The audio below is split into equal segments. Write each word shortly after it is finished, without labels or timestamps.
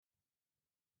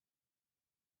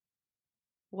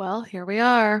Well, here we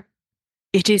are.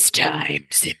 It is time,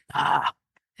 Simba.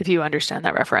 If you understand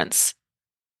that reference,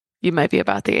 you might be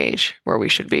about the age where we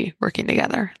should be working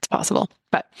together. It's possible.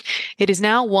 But it is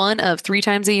now one of 3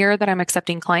 times a year that I'm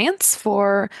accepting clients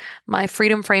for my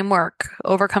freedom framework,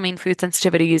 overcoming food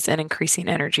sensitivities and increasing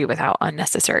energy without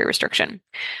unnecessary restriction.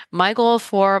 My goal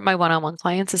for my one-on-one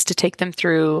clients is to take them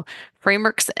through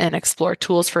frameworks and explore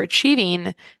tools for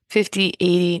achieving 50,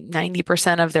 80,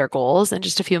 90% of their goals in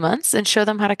just a few months and show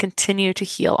them how to continue to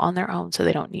heal on their own so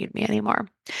they don't need me anymore.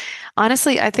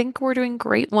 Honestly, I think we're doing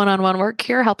great one-on-one work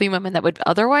here, helping women that would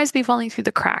otherwise be falling through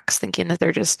the cracks, thinking that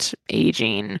they're just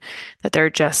aging, that they're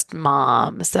just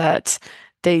moms, that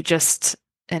they just,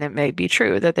 and it may be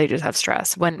true that they just have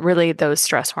stress, when really those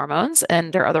stress hormones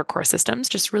and their other core systems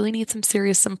just really need some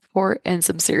serious support and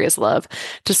some serious love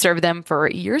to serve them for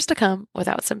years to come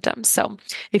without symptoms. So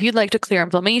if you'd like to clear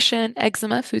inflammation,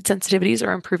 eczema, food sensitivities,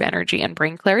 or improve energy and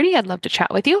brain clarity, I'd love to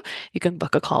chat with you. You can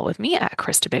book a call with me at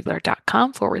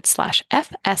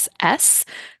kristabigler.com/FSS,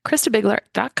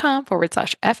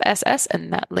 kristabigler.com/FSS,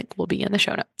 and that link will be in the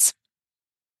show notes.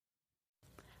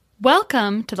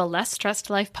 Welcome to the Less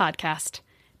Stressed Life podcast.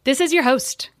 This is your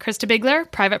host, Krista Bigler,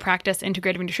 private practice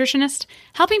integrative nutritionist,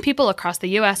 helping people across the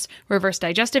U.S. reverse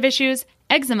digestive issues,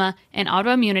 eczema, and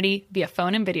autoimmunity via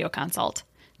phone and video consult.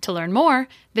 To learn more,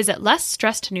 visit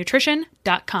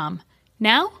lessstressednutrition.com.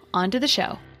 Now, on to the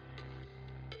show.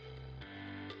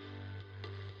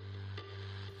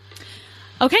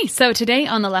 Okay, so today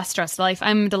on The Less Stressed Life,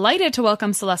 I'm delighted to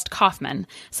welcome Celeste Coffman.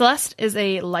 Celeste is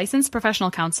a licensed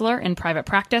professional counselor in private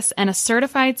practice and a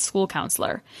certified school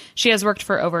counselor. She has worked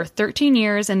for over 13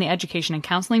 years in the education and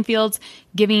counseling fields,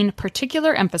 giving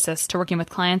particular emphasis to working with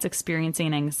clients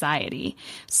experiencing anxiety.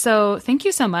 So thank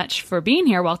you so much for being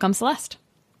here. Welcome, Celeste.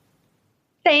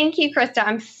 Thank you, Krista.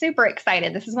 I'm super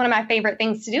excited. This is one of my favorite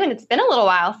things to do, and it's been a little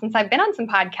while since I've been on some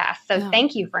podcasts, so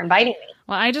Thank you for inviting me.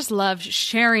 Well, I just love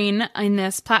sharing in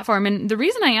this platform, and the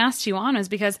reason I asked you on is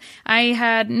because I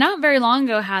had not very long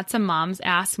ago had some moms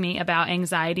ask me about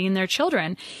anxiety in their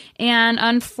children, and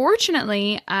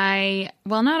unfortunately,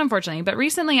 but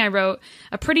recently I wrote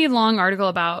a pretty long article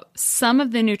about some of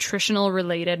the nutritional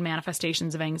related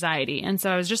manifestations of anxiety, and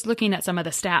so I was just looking at some of the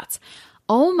stats.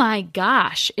 Oh my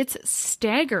gosh, it's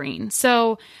staggering.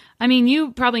 So, I mean,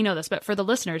 you probably know this, but for the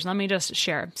listeners, let me just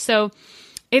share. So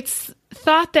it's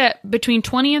thought that between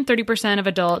 20 and 30% of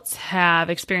adults have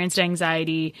experienced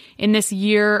anxiety in this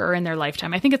year or in their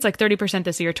lifetime. I think it's like 30%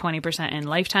 this year, 20% in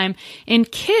lifetime. In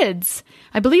kids,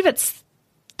 I believe it's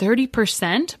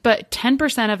 30%, but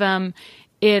 10% of them,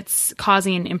 it's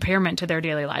causing impairment to their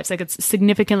daily lives. Like it's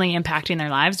significantly impacting their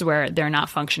lives where they're not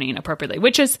functioning appropriately,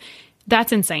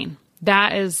 that's insane.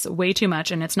 That is way too much,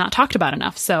 and it's not talked about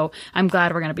enough. So I'm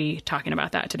glad we're going to be talking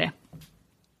about that today.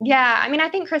 Yeah, I mean, I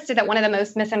think, Krista, that one of the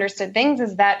most misunderstood things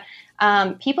is that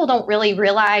people don't really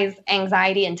realize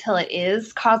anxiety until it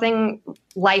is causing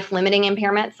life-limiting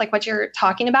impairments like what you're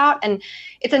talking about. And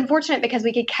it's unfortunate because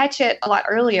we could catch it a lot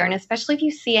earlier. And especially if you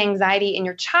see anxiety in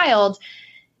your child,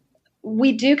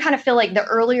 we do kind of feel like the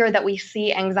earlier that we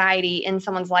see anxiety in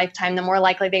someone's lifetime, the more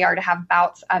likely they are to have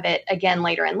bouts of it again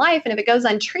later in life. And if it goes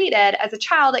untreated as a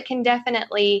child, it can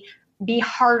definitely be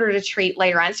harder to treat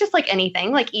later on. It's just like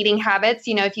anything, like eating habits.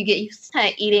 You know, if you get used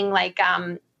to eating like,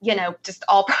 just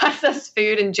all processed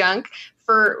food and junk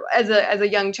as a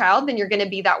young child, then you're going to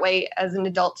be that way as an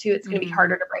adult too. It's going to be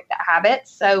harder to break that habit.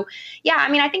 So yeah,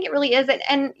 I mean, I think it really is.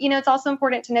 And, it's also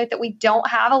important to note that we don't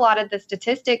have a lot of the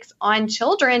statistics on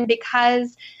children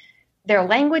because their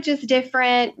language is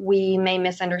different. We may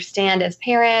misunderstand as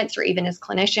parents or even as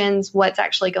clinicians what's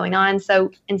actually going on.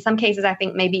 So in some cases, I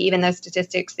think maybe even those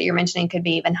statistics that you're mentioning could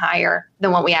be even higher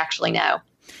than what we actually know.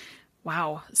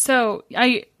 Wow. So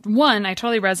I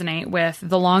totally resonate with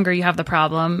the longer you have the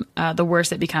problem, the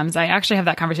worse it becomes. I actually have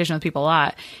that conversation with people a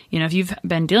lot. If you've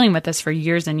been dealing with this for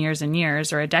years and years and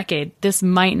years or a decade, this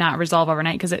might not resolve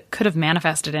overnight because it could have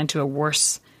manifested into a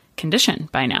worse condition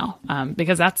by now,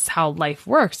 because that's how life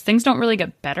works. Things don't really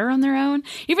get better on their own.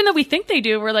 Even though we think they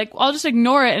do, we're like, well, I'll just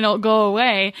ignore it and it'll go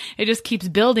away. It just keeps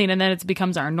building and then it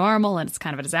becomes our normal and it's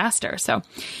kind of a disaster. So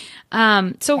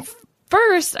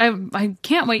first, I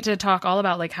can't wait to talk all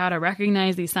about like how to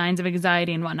recognize these signs of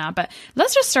anxiety and whatnot, but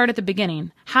let's just start at the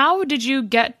beginning. How did you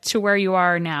get to where you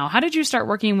are now? How did you start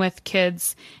working with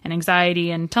kids and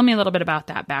anxiety? And tell me a little bit about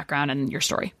that background and your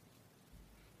story.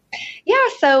 Yeah.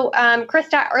 So,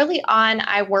 Krista, early on,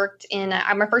 I worked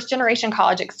I'm a first generation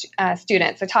college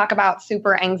student. So talk about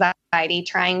super anxiety,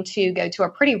 trying to go to a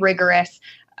pretty rigorous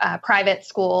private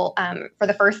school for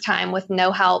the first time with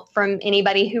no help from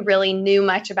anybody who really knew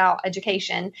much about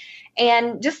education,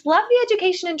 and just loved the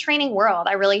education and training world.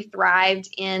 I really thrived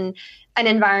in an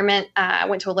environment. I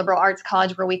went to a liberal arts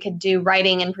college where we could do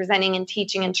writing and presenting and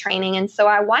teaching and training. And so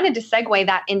I wanted to segue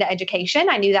that into education.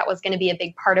 I knew that was going to be a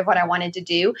big part of what I wanted to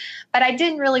do, but I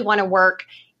didn't really want to work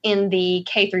in the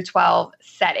K through 12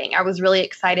 setting. I was really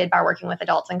excited by working with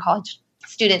adults and college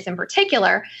students in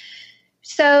particular.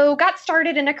 So got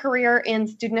started in a career in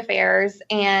student affairs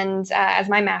and as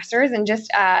my master's, and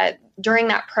just during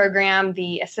that program,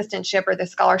 the assistantship or the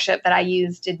scholarship that I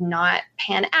used did not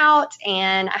pan out.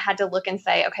 And I had to look and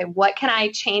say, okay, what can I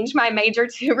change my major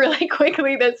to really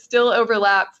quickly that still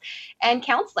overlaps? And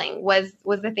counseling was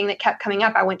the thing that kept coming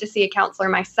up. I went to see a counselor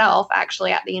myself,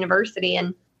 actually, at the university.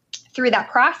 And through that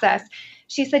process,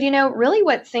 she said, really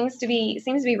what seems to be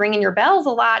ringing your bells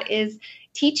a lot is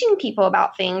teaching people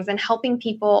about things and helping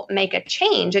people make a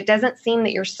change. It doesn't seem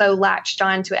that you're so latched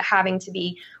on to it having to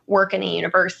be work in a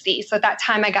university. So at that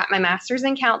time, I got my master's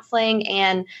in counseling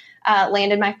and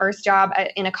landed my first job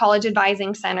in a college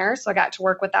advising center. So I got to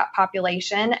work with that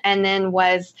population, and then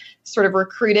was sort of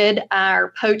recruited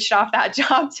or poached off that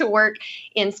job to work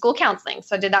in school counseling.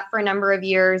 So I did that for a number of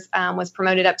years, was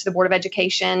promoted up to the Board of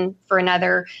Education for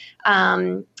another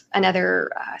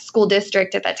school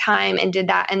district at that time, and did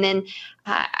that. And then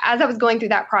as I was going through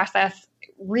that process,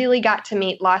 really got to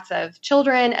meet lots of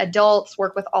children, adults,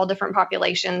 work with all different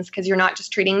populations, because you're not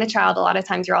just treating the child. A lot of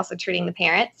times you're also treating the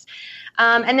parents.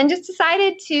 And then just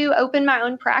decided to open my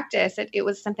own practice. It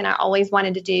was something I always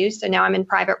wanted to do. So now I'm in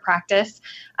private practice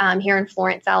here in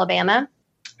Florence, Alabama.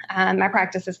 My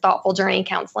practice is thoughtful journey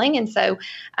counseling. And so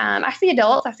I see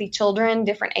adults, I see children,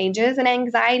 different ages, and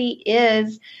anxiety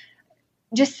is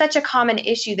just such a common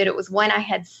issue that it was one I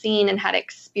had seen and had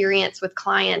experienced with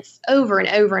clients over and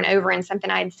over and over, and something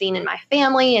I had seen in my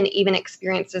family and even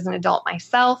experienced as an adult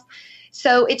myself.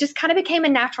 So it just kind of became a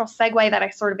natural segue that I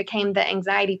sort of became the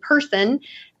anxiety person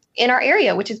in our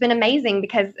area, which has been amazing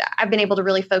because I've been able to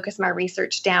really focus my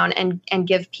research down and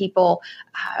give people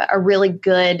a really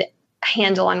good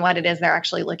handle on what it is they're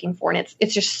actually looking for. And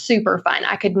it's just super fun.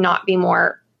 I could not be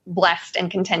more blessed and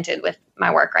contented with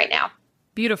my work right now.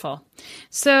 Beautiful.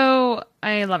 So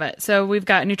I love it. So we've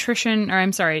got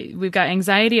we've got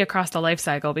anxiety across the life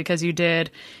cycle, because you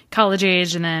did college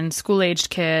age and then school aged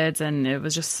kids, and it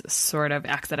was just sort of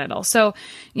accidental. So,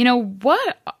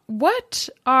 what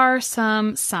are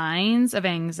some signs of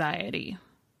anxiety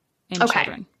in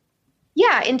children?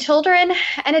 Yeah, in children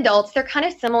and adults, they're kind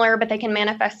of similar, but they can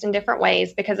manifest in different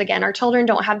ways because, again, our children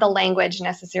don't have the language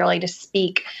necessarily to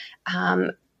speak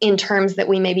in terms that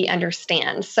we maybe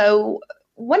understand. So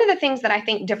one of the things that I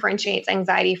think differentiates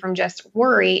anxiety from just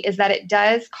worry is that it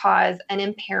does cause an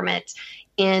impairment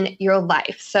in your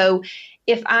life. So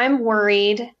if I'm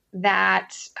worried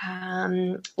that,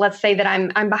 let's say that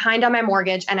I'm behind on my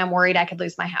mortgage and I'm worried I could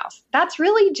lose my house, that's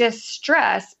really just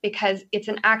stress because it's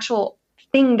an actual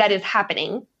thing that is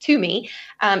happening to me.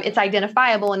 It's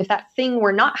identifiable. And if that thing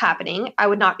were not happening, I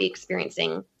would not be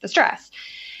experiencing the stress.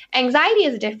 Anxiety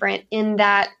is different in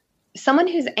that someone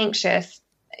who's anxious,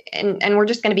 and we're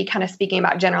just going to be kind of speaking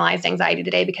about generalized anxiety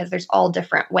today because there's all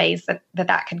different ways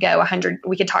that could go.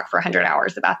 We could talk for 100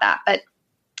 hours about that. But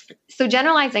so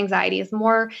generalized anxiety is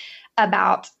more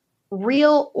about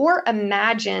real or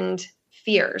imagined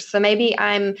fears. So maybe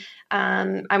I'm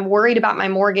worried about my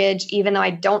mortgage, even though I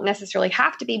don't necessarily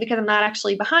have to be because I'm not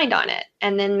actually behind on it.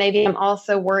 And then maybe I'm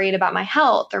also worried about my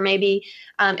health, or maybe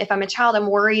if I'm a child, I'm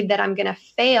worried that I'm going to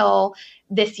fail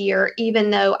this year, even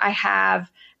though I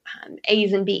have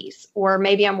A's and B's, or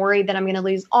maybe I'm worried that I'm going to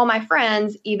lose all my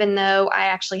friends, even though I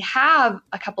actually have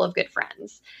a couple of good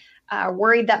friends.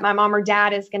 Worried that my mom or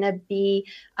dad is going to be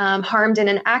harmed in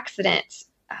an accident,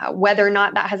 whether or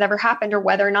not that has ever happened, or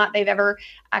whether or not they've ever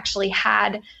actually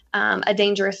had a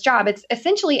dangerous job. It's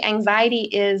essentially anxiety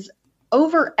is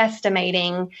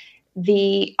overestimating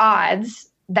the odds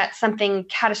that something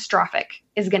catastrophic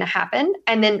is going to happen,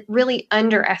 and then really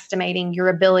underestimating your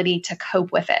ability to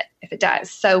cope with it if it does.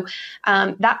 So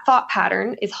that thought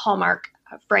pattern is hallmark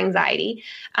for anxiety.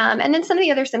 And then some of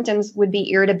the other symptoms would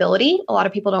be irritability. A lot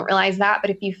of people don't realize that, but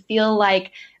if you feel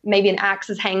like maybe an axe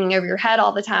is hanging over your head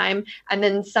all the time, and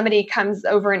then somebody comes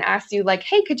over and asks you like,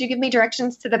 hey, could you give me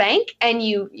directions to the bank? And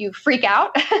you freak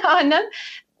out on them.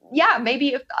 Yeah,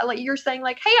 maybe if like you're saying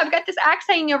like, hey, I've got this axe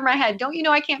hanging over my head. Don't you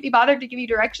know I can't be bothered to give you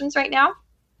directions right now?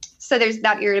 So there's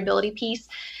that irritability piece.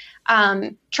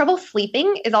 Trouble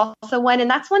sleeping is also one, and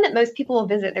that's one that most people will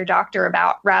visit their doctor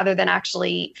about rather than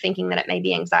actually thinking that it may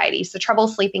be anxiety. So trouble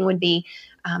sleeping would be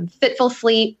fitful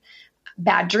sleep,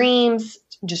 bad dreams,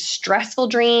 just stressful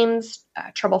dreams,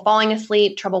 trouble falling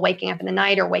asleep, trouble waking up in the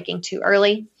night, or waking too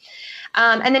early.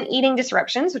 And then eating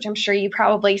disruptions, which I'm sure you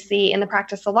probably see in the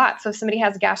practice a lot. So if somebody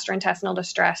has gastrointestinal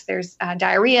distress, there's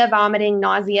diarrhea, vomiting,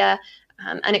 nausea,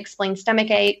 unexplained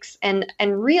stomach aches. And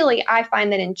really, I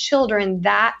find that in children,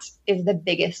 that is the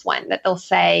biggest one, that they'll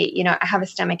say, I have a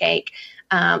stomach ache,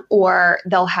 or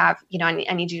they'll have,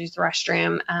 I need to use the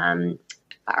restroom,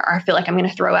 or I feel like I'm going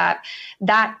to throw up.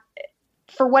 That,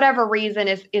 for whatever reason,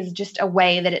 is just a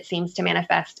way that it seems to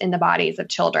manifest in the bodies of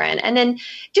children. And then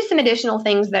just some additional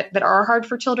things that are hard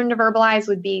for children to verbalize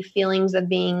would be feelings of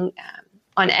being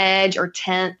on edge or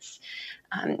tense,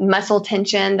 muscle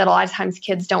tension that a lot of times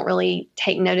kids don't really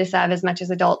take notice of as much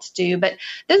as adults do. But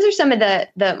those are some of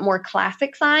the more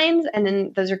classic signs. And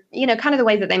then those are, kind of the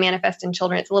ways that they manifest in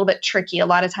children. It's a little bit tricky. A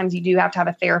lot of times you do have to have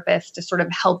a therapist to sort of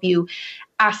help you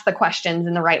ask the questions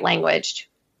in the right language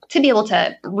to be able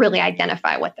to really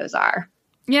identify what those are.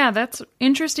 Yeah, that's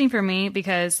interesting for me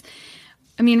because,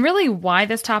 really why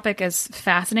this topic is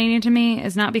fascinating to me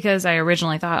is not because I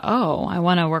originally thought, I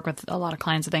want to work with a lot of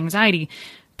clients with anxiety.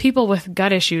 People with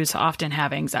gut issues often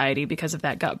have anxiety because of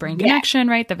that gut-brain connection,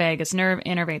 right? The vagus nerve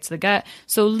innervates the gut.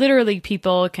 So literally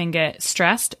people can get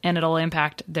stressed and it'll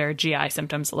impact their GI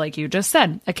symptoms, like you just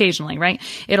said, occasionally, right?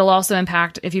 It'll also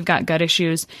impact, if you've got gut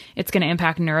issues, it's going to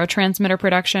impact neurotransmitter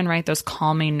production, right? Those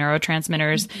calming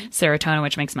neurotransmitters, serotonin,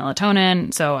 which makes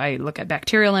melatonin. So I look at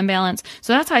bacterial imbalance.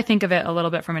 So that's how I think of it a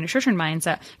little bit from a nutrition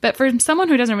mindset. But for someone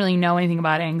who doesn't really know anything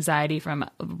about anxiety from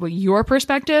your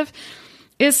perspective,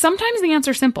 is sometimes the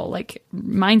answer simple, like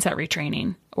mindset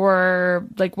retraining, or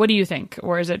like, what do you think?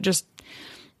 Or is it just,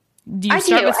 do you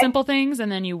start with simple things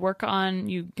and then you work on,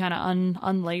 you kind of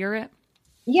unlayer it?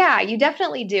 Yeah, you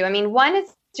definitely do. One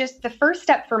is just the first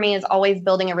step for me is always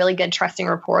building a really good trusting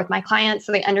rapport with my clients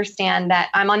so they understand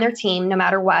that I'm on their team no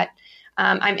matter what.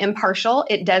 I'm impartial.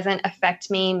 It doesn't affect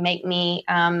me, make me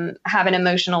have an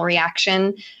emotional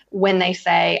reaction when they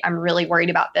say, I'm really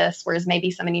worried about this, whereas maybe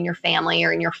somebody in your family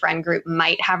or in your friend group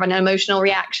might have an emotional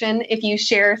reaction if you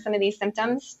share some of these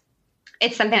symptoms.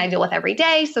 It's something I deal with every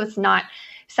day, so it's not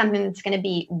something that's going to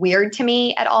be weird to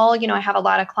me at all. I have a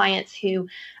lot of clients who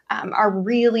are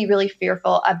really, really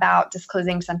fearful about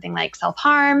disclosing something like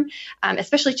self-harm,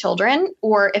 especially children,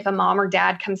 or if a mom or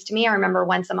dad comes to me. I remember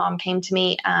once a mom came to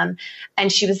me and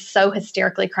she was so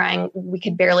hysterically crying, we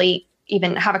could barely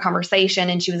even have a conversation.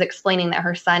 And she was explaining that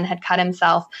her son had cut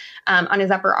himself on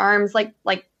his upper arms, like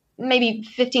maybe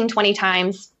 15, 20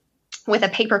 times with a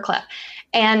paper clip.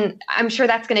 And I'm sure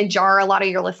that's going to jar a lot of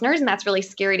your listeners, and that's really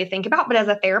scary to think about. But as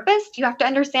a therapist, you have to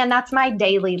understand that's my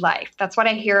daily life. That's what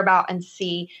I hear about and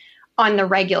see on the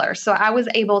regular. So I was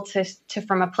able to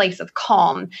from a place of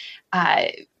calm,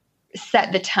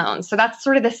 set the tone. So that's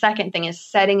sort of the second thing, is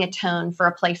setting a tone for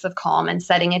a place of calm and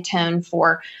setting a tone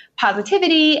for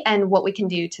positivity and what we can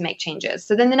do to make changes.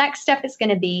 So then the next step is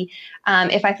going to be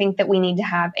if I think that we need to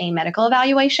have a medical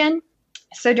evaluation.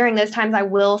 So during those times, I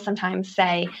will sometimes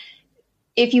say,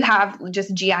 if you have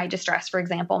just GI distress, for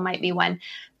example, might be one,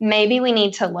 maybe we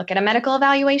need to look at a medical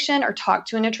evaluation or talk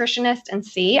to a nutritionist and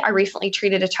see. I recently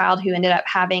treated a child who ended up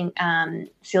having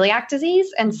celiac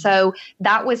disease. And so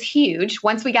that was huge.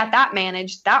 Once we got that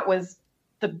managed, that was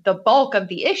the bulk of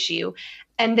the issue.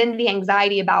 And then the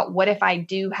anxiety about what if I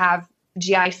do have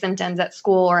GI symptoms at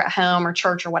school or at home or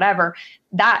church or whatever,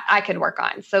 that I could work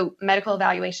on. So medical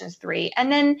evaluation is 3.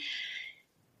 And then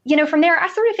from there, I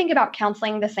sort of think about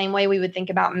counseling the same way we would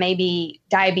think about maybe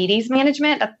diabetes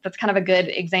management. That's kind of a good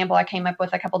example I came up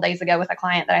with a couple of days ago with a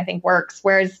client that I think works.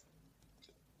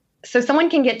 So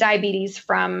someone can get diabetes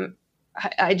from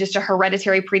just a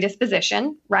hereditary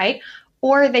predisposition, right?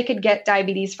 Or they could get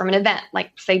diabetes from an event, like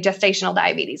say gestational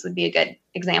diabetes would be a good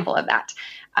example of that.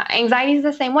 Anxiety is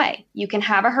the same way. You can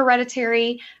have a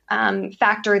hereditary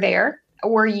factor there,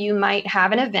 or you might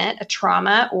have an event, a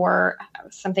trauma, or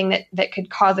something that could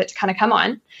cause it to kind of come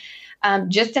on.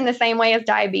 Just in the same way as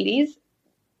diabetes,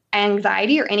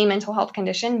 anxiety or any mental health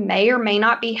condition may or may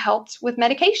not be helped with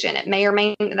medication. It may or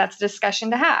may, that's a discussion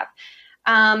to have.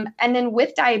 And then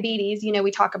with diabetes,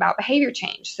 we talk about behavior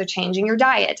change. So changing your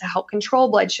diet to help control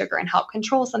blood sugar and help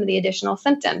control some of the additional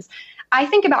symptoms. I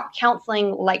think about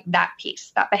counseling like that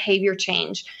piece, that behavior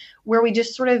change, where we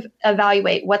just sort of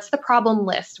evaluate what's the problem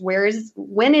list,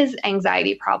 when is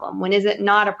anxiety a problem, when is it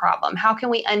not a problem, how can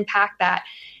we unpack that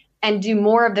and do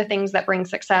more of the things that bring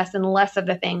success and less of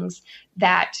the things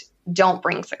that don't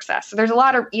bring success. So there's a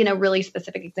lot of, really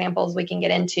specific examples we can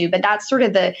get into, but that's sort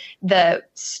of the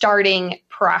starting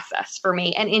process for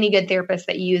me. And any good therapist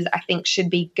that you use, I think, should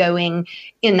be going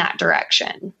in that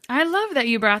direction. I love that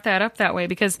you brought that up that way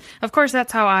because, of course,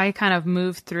 that's how I kind of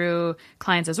move through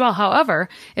clients as well. However,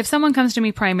 if someone comes to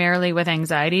me primarily with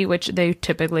anxiety, which they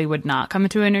typically would not come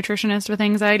to a nutritionist with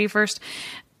anxiety first,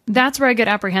 that's where I get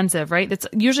apprehensive, right? It's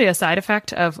usually a side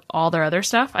effect of all their other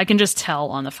stuff. I can just tell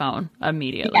on the phone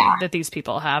immediately that these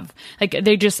people have, like,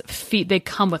 they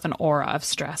come with an aura of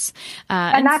stress.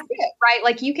 And that's it, right?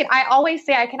 Like I always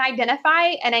say I can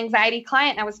identify an anxiety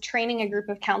client. And I was training a group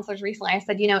of counselors recently. I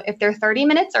said, if they're 30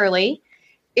 minutes early,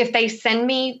 if they send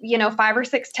me, 5 or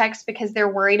 6 texts because they're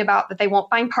worried about that they won't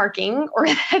find parking or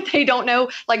that they don't know,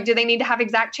 like, do they need to have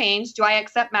exact change? Do I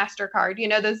accept MasterCard?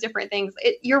 Those different things.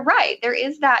 You're right. There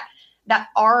is that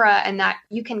aura and that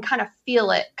you can kind of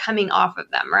feel it coming off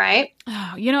of them, right?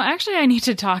 Oh, actually, I need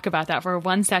to talk about that for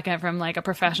 1 second from like a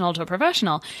professional to a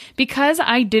professional because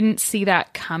I didn't see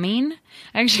that coming.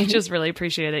 I actually just really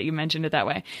appreciate that you mentioned it that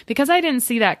way because I didn't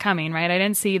see that coming, right?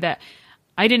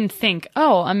 I didn't think,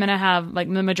 I'm going to have,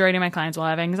 like, the majority of my clients will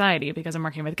have anxiety because I'm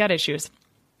working with gut issues.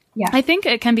 Yeah. I think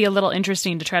it can be a little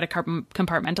interesting to try to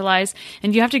compartmentalize,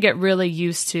 and you have to get really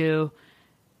used to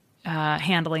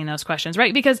handling those questions,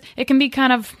 right? Because it can be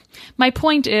kind of, my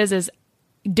point is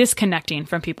disconnecting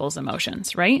from people's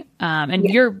emotions, right? And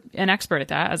you're an expert at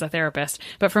that as a therapist.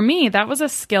 But for me, that was a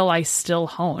skill I still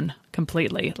hone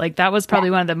completely. Like that was probably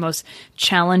one of the most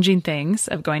challenging things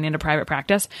of going into private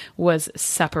practice was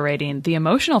separating the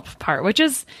emotional part, which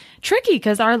is tricky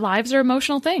because our lives are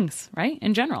emotional things, right?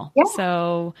 In general. Yeah.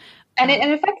 So, and it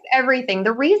affects everything.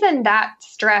 The reason that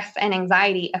stress and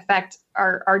anxiety affect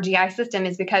our GI system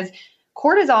is because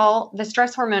cortisol, the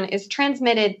stress hormone, is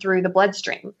transmitted through the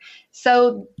bloodstream.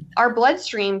 So our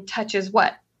bloodstream touches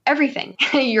what? Everything,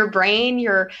 your brain,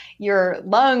 your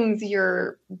lungs,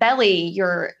 your belly,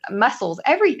 your muscles,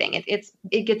 everything.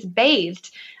 It gets bathed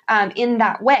in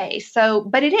that way. So,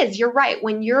 but you're right.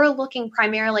 When you're looking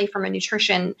primarily from a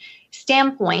nutrition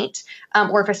standpoint,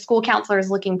 or if a school counselor is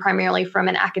looking primarily from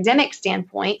an academic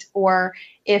standpoint, or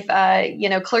if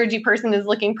clergy person is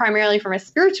looking primarily from a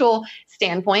spiritual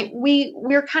standpoint,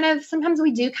 we're kind of, sometimes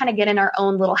we do kind of get in our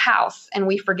own little house and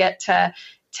we forget to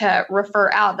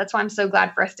refer out. That's why I'm so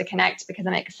glad for us to connect, because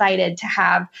I'm excited to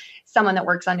have someone that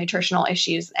works on nutritional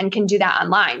issues and can do that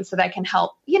online so that can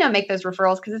help, make those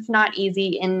referrals, because it's not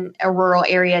easy in a rural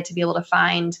area to be able to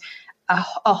find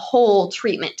a whole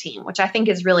treatment team, which I think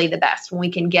is really the best when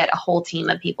we can get a whole team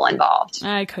of people involved.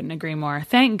 I couldn't agree more.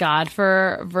 Thank God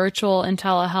for virtual and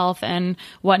telehealth and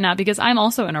whatnot, because I'm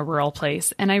also in a rural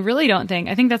place. And I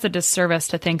think that's a disservice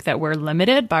to think that we're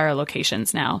limited by our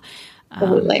locations now.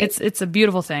 It's a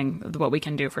beautiful thing, what we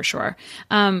can do for sure.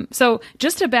 So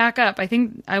just to back up, I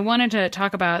think I wanted to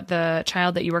talk about the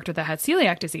child that you worked with that had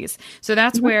celiac disease. So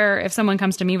that's where if someone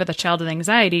comes to me with a child with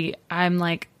anxiety, I'm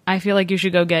like, I feel like you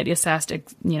should go get assessed,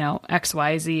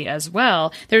 XYZ as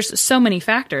well. There's so many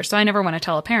factors. So I never want to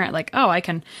tell a parent like, I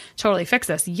can totally fix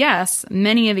this. Yes,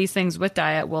 many of these things with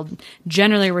diet will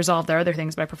generally resolve their other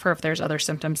things, but I prefer if there's other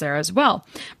symptoms there as well.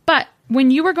 But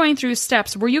when you were going through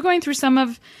steps, were you going through some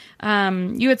of,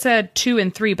 you had said 2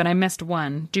 and 3, but I missed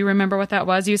 1. Do you remember what that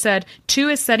was? You said 2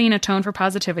 is setting a tone for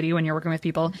positivity when you're working with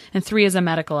people, and 3 is a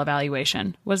medical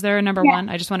evaluation. Was there a number 1?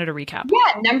 I just wanted to recap.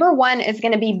 Yeah, number 1 is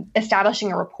going to be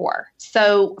establishing a rapport.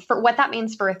 So for what that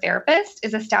means for a therapist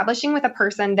is establishing with a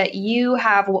person that you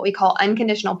have what we call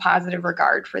unconditional positive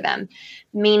regard for them,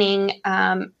 meaning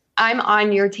I'm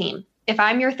on your team. If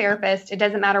I'm your therapist, it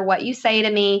doesn't matter what you say to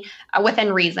me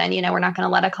within reason. We're not going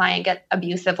to let a client get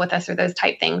abusive with us or those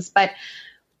type things. But,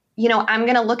 I'm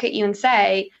going to look at you and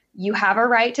say, you have a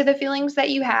right to the feelings that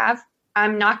you have.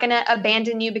 I'm not going to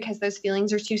abandon you because those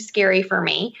feelings are too scary for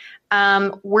me.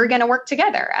 We're going to work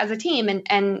together as a team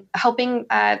and helping.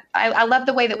 I love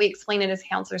the way that we explain it as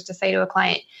counselors to say to a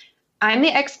client, I'm the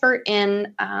expert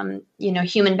in,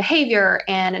 human behavior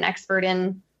and an expert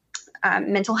in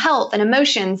mental health and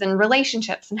emotions and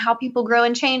relationships and how people grow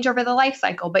and change over the life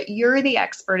cycle, but you're the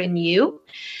expert in you.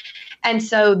 And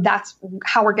so that's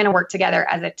how we're going to work together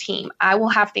as a team. I will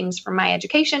have things from my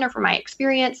education or from my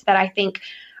experience that I think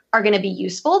are going to be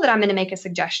useful that I'm going to make a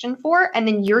suggestion for. And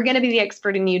then you're going to be the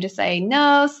expert in you to say,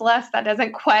 no, Celeste, that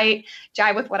doesn't quite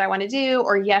jive with what I want to do.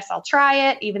 Or yes, I'll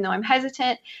try it, even though I'm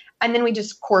hesitant. And then we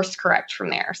just course correct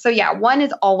from there. So yeah, 1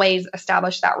 is always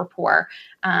establish that rapport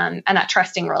and that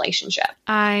trusting relationship.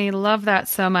 I love that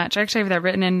so much. I actually have that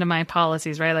written into my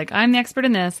policies, right? Like, I'm the expert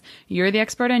in this. You're the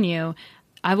expert in you.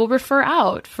 I will refer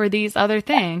out for these other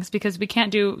things because we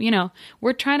can't do, we're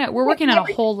working on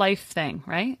a whole life thing,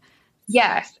 right?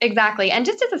 Yes, exactly. And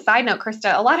just as a side note,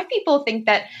 Krista, a lot of people think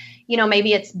that,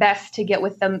 maybe it's best to get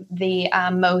with the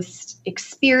most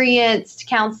experienced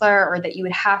counselor, or that you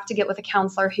would have to get with a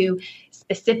counselor who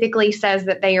specifically says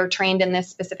that they are trained in this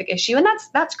specific issue. And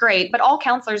that's great. But all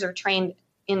counselors are trained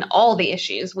in all the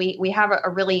issues. We have a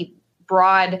really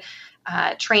broad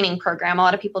training program. A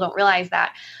lot of people don't realize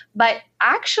that. But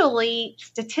actually,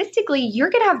 statistically, you're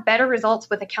going to have better results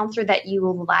with a counselor that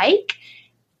you like,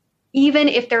 even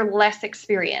if they're less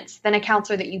experienced than a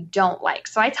counselor that you don't like.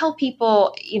 So I tell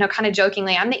people, kind of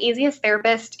jokingly, I'm the easiest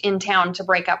therapist in town to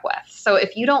break up with. So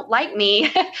if you don't like me,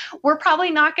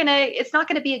 it's not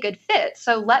going to be a good fit.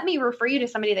 So let me refer you to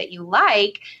somebody that you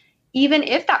like, even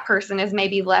if that person is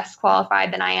maybe less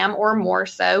qualified than I am, or more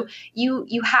so.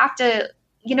 You have to,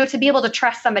 to be able to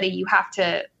trust somebody, you have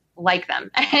to like them.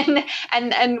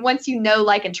 And once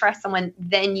like and trust someone,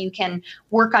 then you can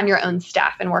work on your own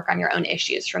stuff and work on your own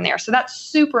issues from there. So that's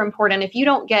super important. If you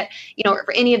don't get,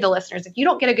 for any of the listeners, if you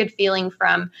don't get a good feeling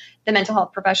from the mental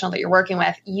health professional that you're working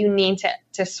with, you need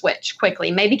to switch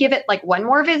quickly. Maybe give it like one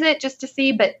more visit just to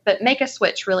see, but make a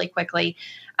switch really quickly.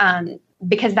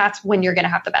 Because that's when you're going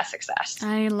to have the best success.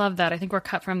 I love that. I think we're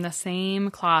cut from the same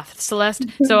cloth. Celeste,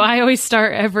 so I always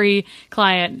start every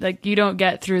client, like, you don't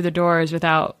get through the doors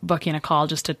without booking a call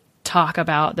just to talk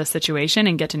about the situation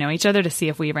and get to know each other to see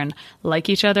if we even like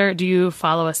each other. Do you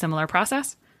follow a similar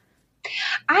process?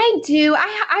 I do.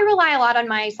 I rely a lot on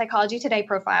my Psychology Today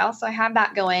profile. So I have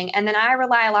that going. And then I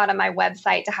rely a lot on my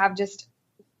website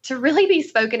to really be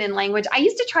spoken in language. I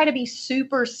used to try to be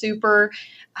super, super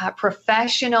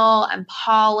professional and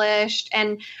polished,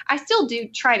 and I still do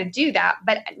try to do that.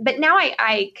 But now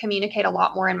I communicate a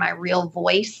lot more in my real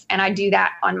voice, and I do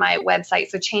that on my website.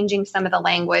 So changing some of the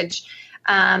language,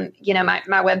 my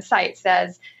website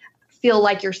says, "Feel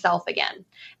like yourself again."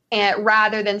 And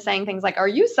rather than saying things like, "Are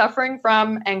you suffering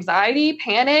from anxiety,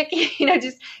 panic?"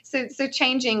 Just so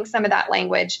changing some of that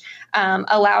language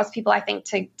allows people, I think,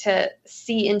 to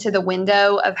see into the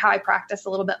window of how I practice a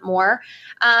little bit more.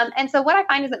 And so what I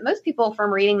find is that most people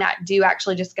from reading that do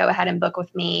actually just go ahead and book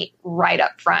with me right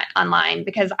up front online,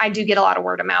 because I do get a lot of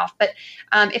word of mouth. But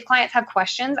if clients have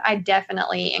questions, I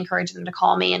definitely encourage them to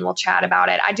call me and we'll chat about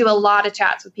it. I do a lot of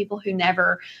chats with people who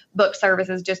never book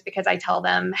services, just because I tell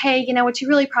them, hey, what you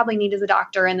really probably need is a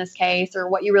doctor in this case, or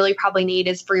what you really probably need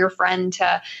is for your friend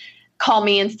to call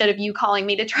me instead of you calling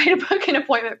me to try to book an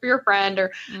appointment for your friend,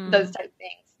 or those type of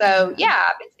things. So yeah,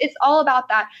 it's all about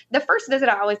that. The first visit,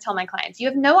 I always tell my clients, you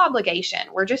have no obligation.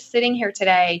 We're just sitting here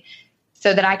today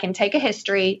so that I can take a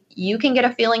history. You can get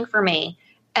a feeling for me.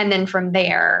 And then from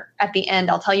there, at the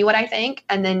end, I'll tell you what I think.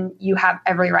 And then you have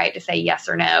every right to say yes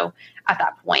or no at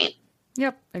that point.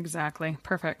 Yep, exactly.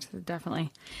 Perfect.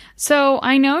 Definitely. So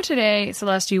I know today,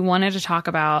 Celeste, you wanted to talk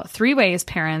about 3 ways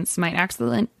parents might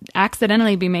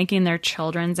accidentally be making their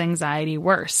children's anxiety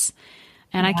worse.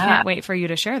 And I can't wait for you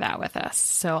to share that with us.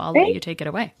 So I'll let you take it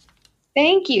away.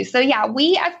 Thank you. So yeah,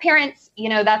 we as parents,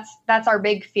 that's our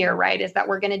big fear, right? Is that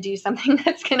we're going to do something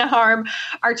that's going to harm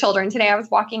our children. Today, I was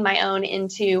walking my own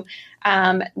into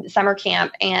summer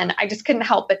camp, and I just couldn't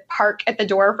help but park at the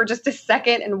door for just a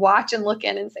second and watch and look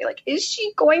in and say, like, is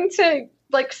she going to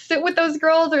sit with those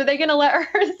girls? Or are they going to let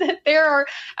her sit there? Or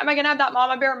am I going to have that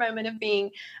mama bear moment of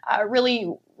being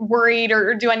really worried,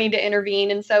 or do I need to intervene?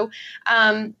 And so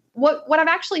what I've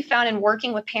actually found in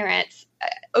working with parents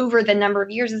over the number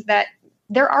of years is that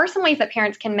there are some ways that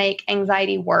parents can make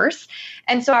anxiety worse.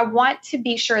 And so I want to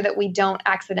be sure that we don't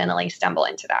accidentally stumble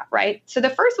into that, right? So the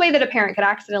first way that a parent could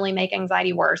accidentally make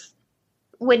anxiety worse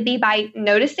would be by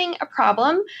noticing a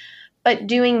problem, but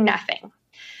doing nothing.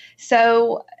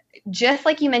 So just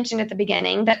like you mentioned at the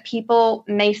beginning, that people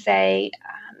may say,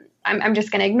 I'm just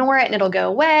going to ignore it and it'll go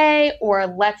away, or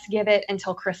let's give it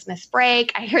until Christmas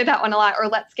break. I hear that one a lot. Or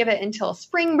let's give it until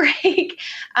spring break.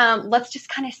 Let's just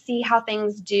kind of see how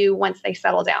things do once they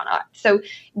settle down. So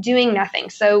doing nothing.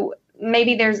 So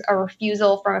maybe there's a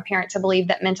refusal from a parent to believe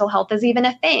that mental health is even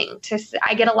a thing.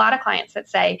 I get a lot of clients that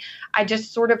say, I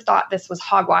just sort of thought this was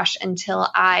hogwash until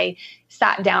I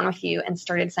sat down with you and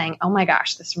started saying, oh my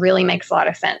gosh, this really makes a lot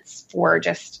of sense for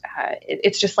just,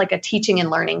 it's just like a teaching and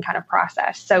learning kind of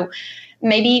process. So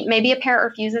maybe a parent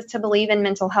refuses to believe in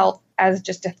mental health as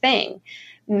just a thing.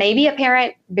 Maybe a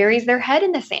parent buries their head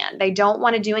in the sand. They don't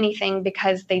want to do anything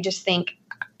because they just think,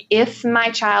 if my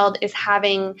child is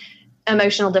having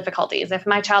emotional difficulties, if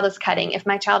my child is cutting, if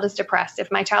my child is depressed,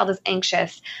 if my child is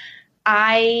anxious,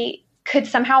 I could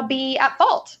somehow be at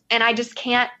fault, and I just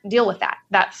can't deal with that.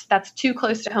 That's too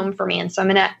close to home for me, and so I'm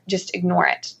going to just ignore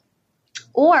it.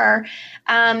 Or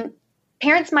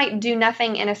parents might do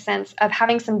nothing in a sense of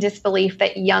having some disbelief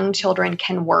that young children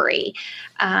can worry.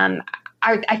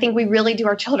 I think we really do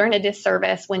our children a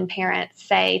disservice when parents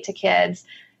say to kids,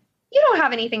 you don't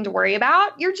have anything to worry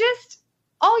about.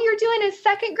 All you're doing is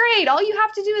second grade. All you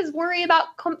have to do is worry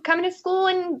about coming to school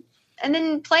and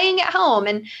then playing at home.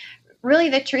 And really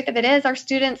the truth of it is our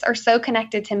students are so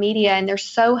connected to media and they're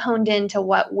so honed into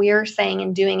what we're saying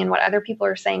and doing and what other people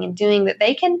are saying and doing that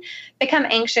they can become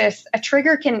anxious. A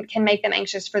trigger can make them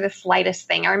anxious for the slightest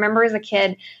thing. I remember as a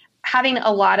kid having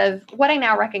a lot of what I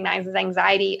now recognize as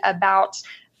anxiety about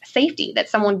safety, that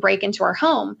someone break into our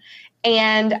home.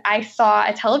 And I saw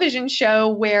a television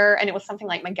show and it was something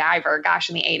like MacGyver, gosh,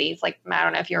 in the 80s. Like, I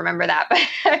don't know if you remember that,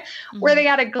 but where they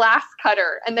had a glass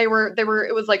cutter and it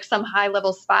was like some high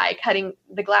level spy cutting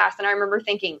the glass. And I remember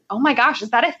thinking, oh my gosh, is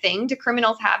that a thing? Do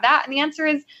criminals have that? And the answer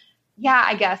is, yeah,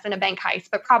 I guess in a bank heist,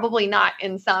 but probably not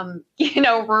in some,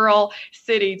 rural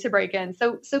city to break in.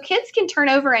 So kids can turn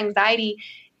over anxiety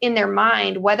in their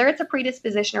mind, whether it's a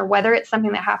predisposition or whether it's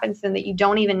something that happens to them that you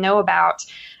don't even know about.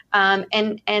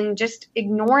 And just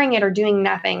ignoring it or doing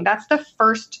nothing. That's the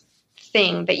first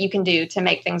thing that you can do to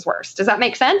make things worse. Does that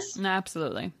make sense?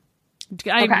 Absolutely.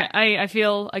 Okay. I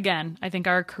feel, again, I think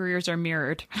our careers are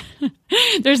mirrored.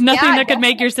 There's nothing that could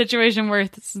make your situation worse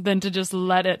than to just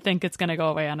let it think it's going to go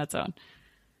away on its own.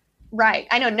 Right.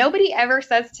 I know nobody ever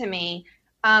says to me,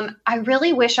 I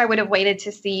really wish I would have waited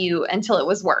to see you until it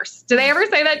was worse. Do they ever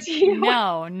say that to you?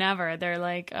 No, never. They're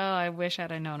like, oh, I wish I'd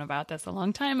have known about this a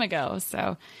long time ago.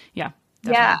 So yeah.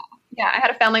 Definitely. Yeah. I had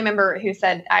a family member who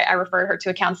said, I referred her to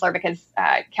a counselor because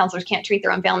counselors can't treat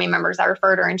their own family members. I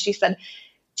referred her and she said,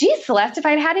 geez, Celeste, if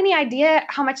I'd had any idea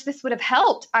how much this would have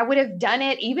helped, I would have done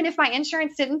it even if my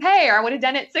insurance didn't pay, or I would have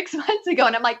done it 6 months ago.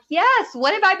 And I'm like, yes,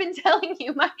 what have I been telling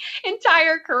you my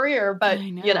entire career? But,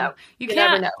 you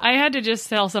never know. I had to just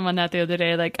tell someone that the other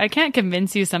day, like, I can't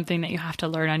convince you something that you have to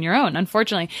learn on your own,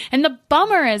 unfortunately. And the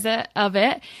bummer of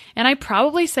it, and I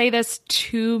probably say this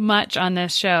too much on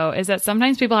this show, is that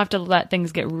sometimes people have to let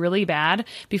things get really bad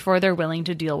before they're willing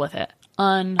to deal with it.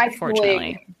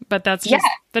 Unfortunately, but that's just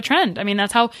the trend. I mean,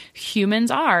 that's how humans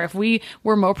are. If we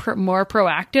were more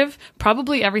proactive,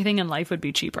 probably everything in life would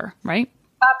be cheaper, right?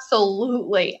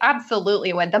 Absolutely.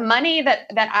 Absolutely would. The money that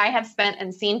I have spent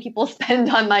and seen people spend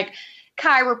on like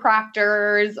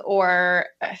chiropractors or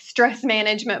stress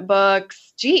management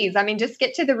books, geez, I mean, just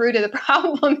get to the root of the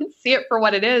problem and see it for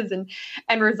what it is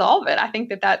and resolve it. I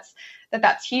think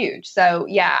that's huge. So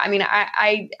yeah, I mean,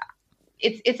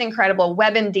 It's incredible.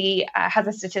 WebMD has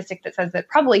a statistic that says that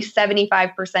probably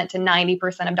 75% to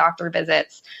 90% of doctor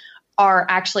visits are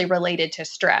actually related to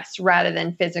stress rather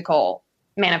than physical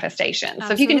manifestations. Absolutely.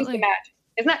 So if you can just imagine,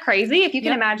 isn't that crazy? If you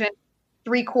can imagine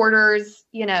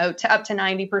 3/4, to up to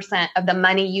 90% of the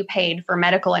money you paid for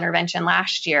medical intervention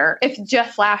last year, if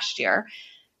just last year,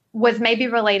 was maybe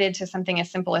related to something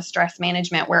as simple as stress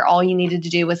management, where all you needed to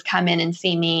do was come in and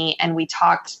see me. And we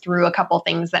talked through a couple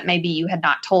things that maybe you had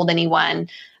not told anyone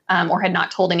or had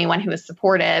not told anyone who was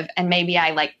supportive. And maybe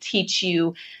I teach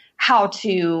you how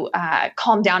to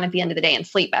calm down at the end of the day and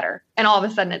sleep better. And all of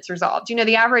a sudden it's resolved.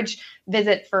 The average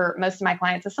visit for most of my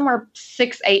clients is somewhere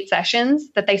 6-8 sessions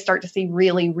that they start to see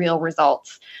really real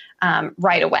results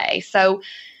right away. So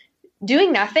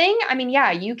doing nothing, I mean, yeah,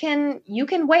 you can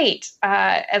wait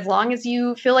as long as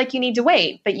you feel like you need to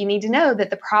wait, but you need to know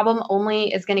that the problem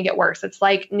only is going to get worse. It's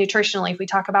like nutritionally, if we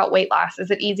talk about weight loss,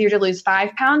 is it easier to lose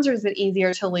 5 pounds or is it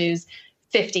easier to lose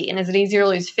 50? And is it easier to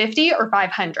lose 50 or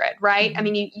 500, right? Mm-hmm. I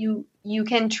mean, you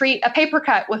can treat a paper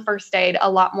cut with first aid a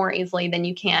lot more easily than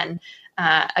you can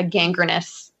a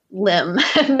gangrenous limb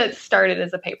that started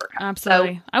as a paper cut.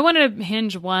 Absolutely. So, I want to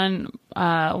hinge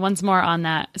once more on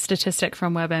that statistic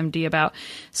from WebMD about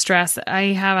stress.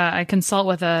 I consult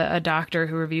with a doctor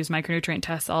who reviews micronutrient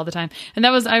tests all the time. And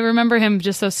I remember him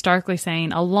just so starkly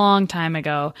saying a long time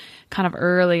ago, kind of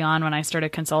early on when I started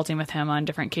consulting with him on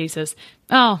different cases,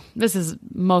 oh, this is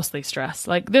mostly stress.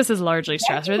 Like, this is largely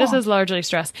stress, or this is largely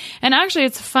stress. And actually,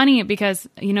 it's funny because,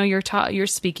 you're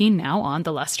speaking now on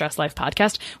the Less Stress Life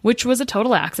podcast, which was a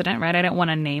total accident, right? I didn't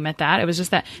want to name it that. It was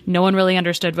just that no one really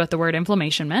understood what the word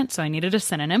inflammation meant. So I needed a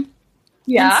synonym.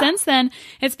 Yeah. And since then,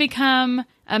 it's become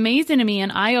amazing to me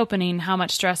and eye-opening how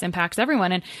much stress impacts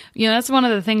everyone. And, that's one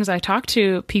of the things I talk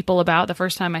to people about the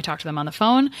first time I talk to them on the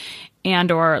phone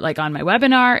and or like on my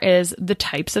webinar is the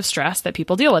types of stress that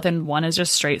people deal with. And one is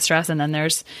just straight stress. And then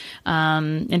there's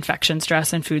infection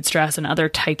stress and food stress and other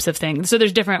types of things. So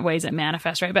there's different ways it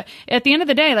manifests, right? But at the end of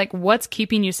the day, like, what's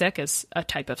keeping you sick is a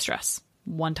type of stress,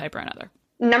 one type or another.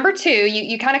 Number 2,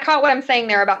 you kind of caught what I'm saying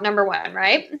there about number 1,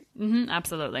 right? Mm-hmm,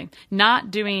 absolutely.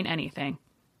 Not doing anything.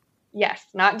 Yes,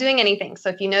 not doing anything. So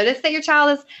if you notice that your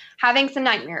child is having some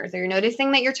nightmares, or you're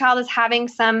noticing that your child is having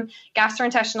some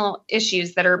gastrointestinal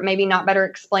issues that are maybe not better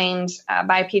explained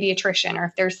by a pediatrician, or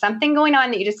if there's something going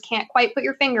on that you just can't quite put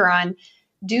your finger on,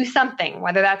 do something,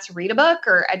 whether that's read a book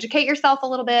or educate yourself a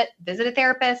little bit, visit a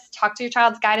therapist, talk to your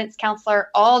child's guidance counselor.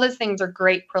 All those things are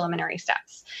great preliminary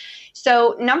steps.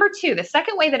 So number 2, the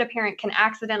second way that a parent can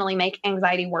accidentally make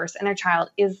anxiety worse in their child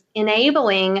is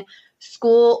enabling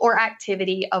school or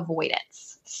activity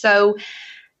avoidance. So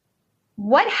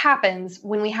what happens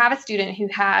when we have a student who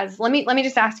has, let me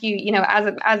just ask you,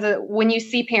 when you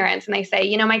see parents and they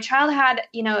say, my child had,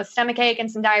 a stomach ache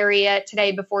and some diarrhea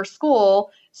today before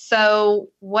school. So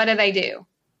what do?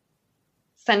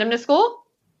 Send them to school?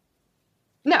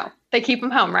 No, they keep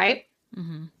them home, right?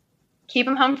 Mm-hmm. Keep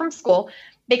them home from school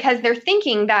because they're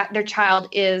thinking that their child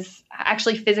is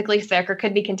actually physically sick or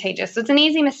could be contagious. So it's an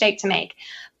easy mistake to make.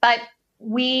 But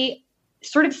we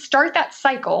sort of start that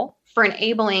cycle for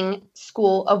enabling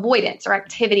school avoidance or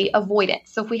activity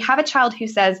avoidance. So if we have a child who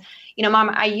says,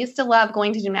 Mom, I used to love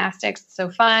going to gymnastics, it's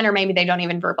so fun, or maybe they don't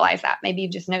even verbalize that. Maybe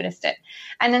you've just noticed it.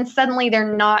 And then suddenly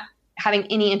they're not having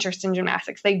any interest in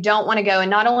gymnastics. They don't want to go. And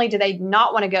not only do they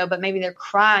not want to go, but maybe they're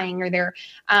crying or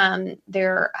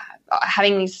they're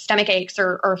having these stomach aches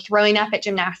or throwing up at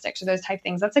gymnastics or those type of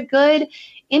things. That's a good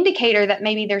indicator that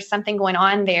maybe there's something going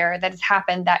on there that has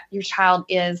happened that your child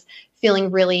is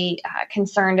feeling really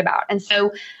concerned about. And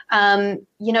so,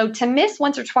 to miss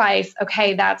once or twice,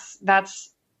 okay, that's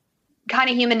kind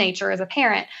of human nature as a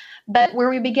parent. But where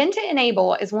we begin to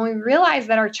enable is when we realize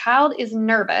that our child is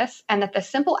nervous and that the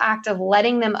simple act of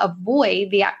letting them avoid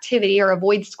the activity or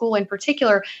avoid school in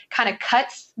particular kind of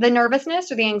cuts the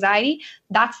nervousness or the anxiety.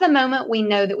 That's the moment we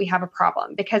know that we have a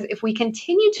problem. Because if we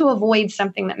continue to avoid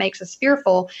something that makes us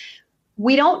fearful,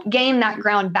 we don't gain that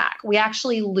ground back. We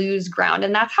actually lose ground.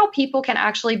 And that's how people can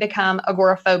actually become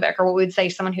agoraphobic, or what we would say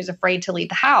someone who's afraid to leave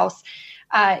the house.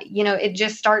 It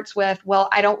just starts with, well,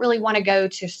 I don't really want to go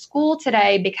to school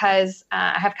today because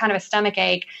I have kind of a stomach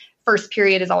ache. First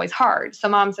period is always hard. So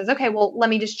mom says, okay, well, let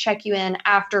me just check you in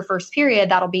after first period.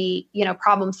 That'll be,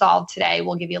 problem solved today.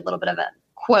 We'll give you a little bit of a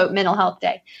quote mental health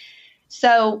day.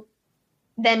 So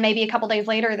then maybe a couple days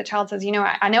later, the child says,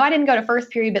 I know I didn't go to first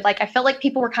period, but I felt like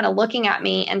people were kind of looking at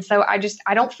me. And so I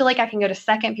don't feel like I can go to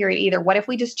second period either. What if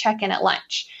we just check in at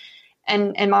lunch?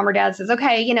 And mom or dad says,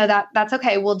 okay, that's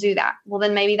okay. We'll do that. Well,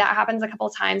 then maybe that happens a couple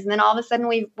of times. And then all of a sudden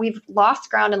we've lost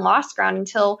ground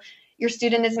until your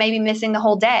student is maybe missing the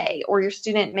whole day, or your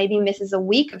student maybe misses a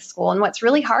week of school. And what's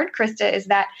really hard, Krista, is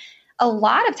that a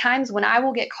lot of times when I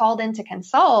will get called in to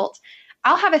consult,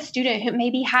 I'll have a student who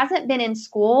maybe hasn't been in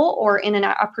school or in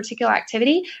a particular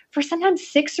activity for sometimes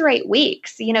 6 or 8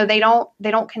 weeks. They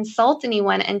don't consult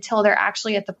anyone until they're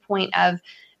actually at the point of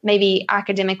maybe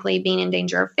academically being in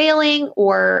danger of failing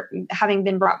or having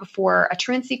been brought before a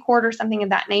truancy court or something of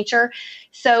that nature.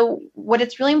 So what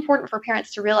it's really important for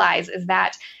parents to realize is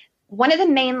that one of the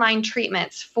mainline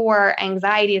treatments for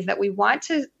anxiety is that we want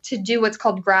to do what's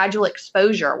called gradual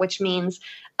exposure, which means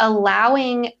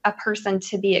allowing a person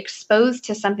to be exposed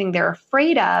to something they're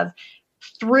afraid of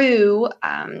through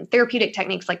therapeutic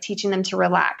techniques like teaching them to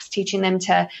relax, teaching them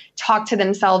to talk to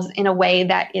themselves in a way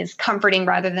that is comforting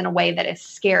rather than a way that is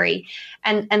scary,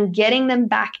 and getting them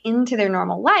back into their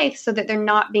normal life so that they're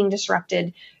not being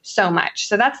disrupted so much.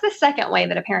 So that's the second way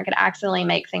that a parent could accidentally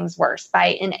make things worse,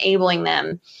 by enabling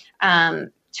them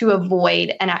to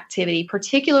avoid an activity,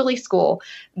 particularly school,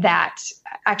 that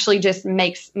actually just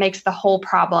makes the whole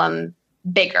problem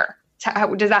bigger.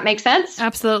 Does that make sense?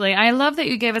 Absolutely. I love that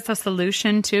you gave us a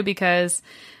solution too, because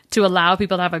to allow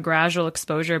people to have a gradual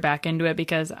exposure back into it,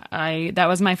 because that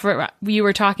was you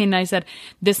were talking and I said,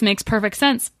 this makes perfect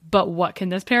sense, but what can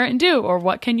this parent do, or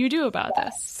what can you do about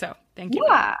this? So thank you.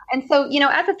 Yeah. And so,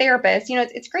 as a therapist,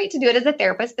 it's great to do it as a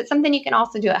therapist, but something you can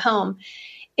also do at home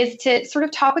is to sort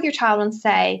of talk with your child and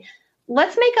say,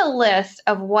 let's make a list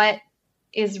of what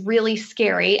is really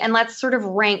scary, and let's sort of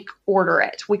rank order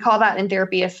it. We call that in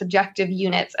therapy a subjective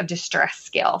units of distress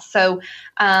scale. So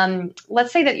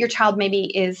let's say that your child maybe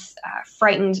is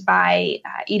frightened by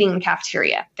eating in the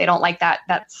cafeteria. They don't like that.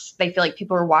 They feel like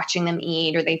people are watching them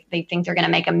eat, or they think they're going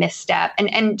to make a misstep.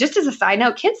 And just as a side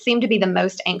note, kids seem to be the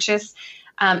most anxious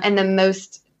and the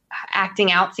most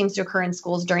acting out seems to occur in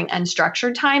schools during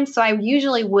unstructured time. So I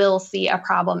usually will see a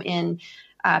problem in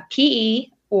PE,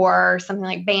 or something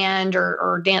like band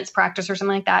or dance practice or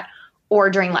something like that, or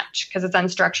during lunch because it's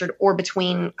unstructured, or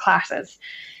between classes.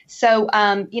 So,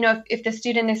 if the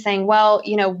student is saying, well,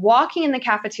 walking in the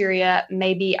cafeteria,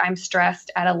 maybe I'm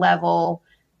stressed at a level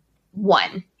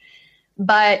 1.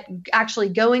 but actually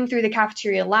going through the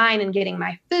cafeteria line and getting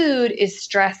my food is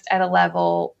stressed at a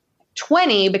level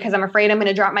 20 because I'm afraid I'm going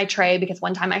to drop my tray because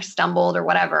one time I stumbled or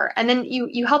whatever. And then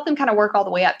you help them kind of work all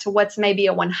the way up to what's maybe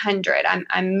a 100.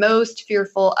 I'm most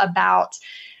fearful about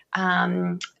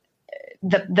the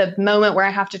moment where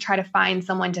I have to try to find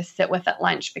someone to sit with at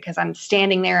lunch because I'm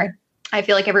standing there. I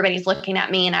feel like everybody's looking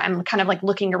at me and I'm kind of like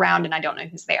looking around and I don't know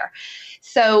who's there.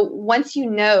 So once you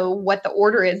know what the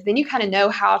order is, then you kind of know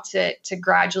how to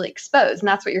gradually expose. And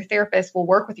that's what your therapist will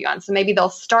work with you on. So maybe they'll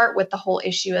start with the whole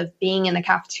issue of being in the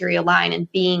cafeteria line and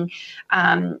being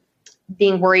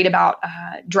worried about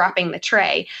dropping the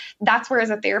tray. That's where, as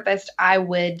a therapist, I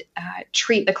would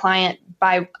treat the client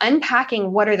by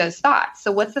unpacking what are those thoughts.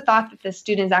 So what's the thought that the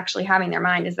student is actually having in their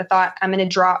mind? Is the thought, I'm going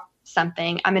to drop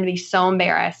something. I'm going to be so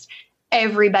embarrassed.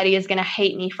 Everybody is going to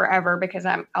hate me forever because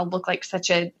I'll look like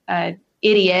such a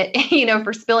idiot,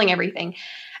 for spilling everything.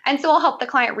 And so I'll help the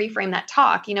client reframe that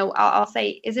talk. I'll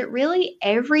say, is it really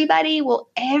everybody? Will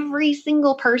every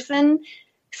single person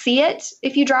see it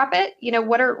if you drop it?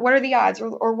 What are the odds,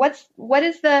 or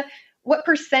what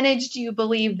percentage do you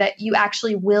believe that you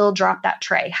actually will drop that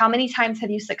tray? How many times have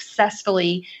you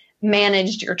successfully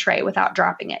managed your tray without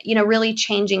dropping it? Really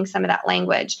changing some of that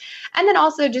language. And then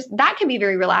also just that can be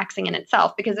very relaxing in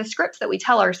itself because the scripts that we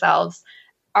tell ourselves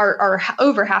are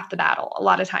over half the battle a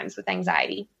lot of times with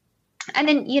anxiety. And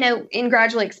then, in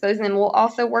gradually exposing them, we'll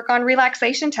also work on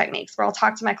relaxation techniques where I'll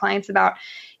talk to my clients about,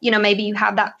 maybe you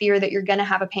have that fear that you're going to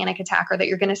have a panic attack or that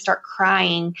you're going to start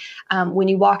crying when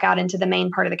you walk out into the main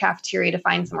part of the cafeteria to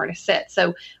find somewhere to sit.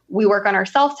 So we work on our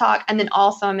self-talk. And then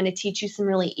also I'm going to teach you some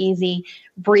really easy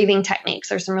breathing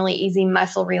techniques or some really easy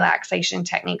muscle relaxation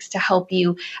techniques to help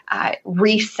you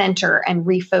recenter and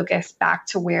refocus back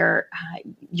to where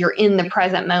you're in the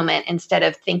present moment instead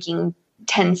of thinking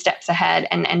 10 steps ahead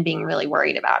and being really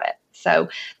worried about it. So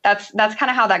that's kind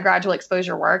of how that gradual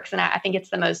exposure works. And I think it's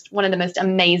one of the most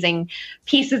amazing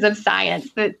pieces of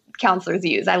science that counselors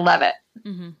use. I love it.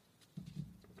 Mm-hmm.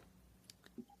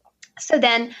 So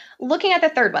then looking at the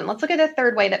third one, let's look at the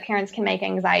third way that parents can make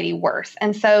anxiety worse.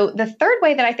 And so the third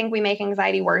way that I think we make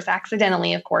anxiety worse,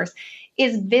 accidentally, of course,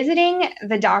 is visiting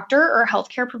the doctor or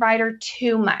healthcare provider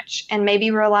too much and maybe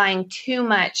relying too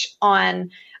much on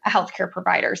a healthcare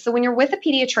provider. So when you're with a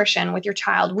pediatrician with your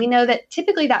child, we know that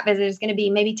typically that visit is going to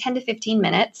be maybe 10 to 15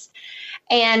 minutes.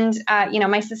 And,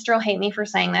 my sister will hate me for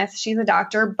saying this. She's a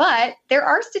doctor, but there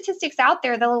are statistics out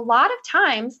there that a lot of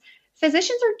times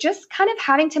physicians are just kind of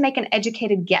having to make an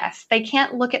educated guess. They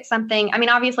can't look at something. I mean,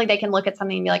 obviously they can look at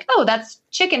something and be like, oh, that's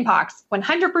chicken pox,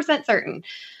 100% certain.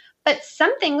 But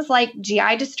some things like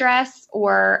GI distress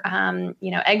or,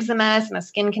 eczema, some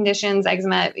skin conditions,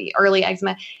 early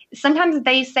eczema, sometimes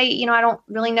they say, I don't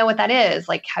really know what that is.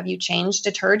 Like, have you changed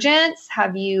detergents?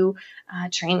 Have you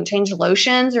changed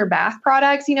lotions or bath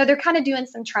products? They're kind of doing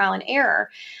some trial and error.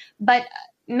 But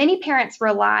many parents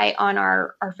rely on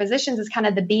our physicians as kind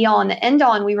of the be all and the end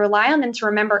all. And we rely on them to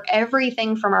remember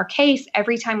everything from our case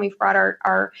every time we've brought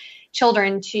our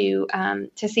children to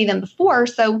see them before.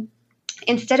 So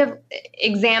instead of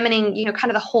examining, kind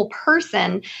of the whole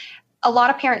person, a lot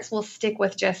of parents will stick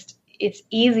with just, it's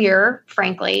easier,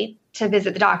 frankly, to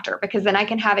visit the doctor because then I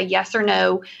can have a yes or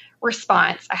no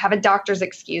response. I have a doctor's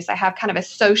excuse. I have kind of a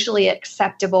socially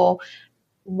acceptable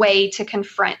way to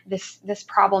confront this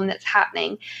problem that's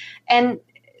happening. And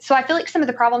so I feel like some of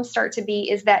the problems start to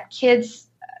be is that kids,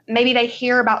 maybe they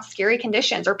hear about scary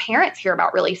conditions or parents hear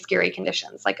about really scary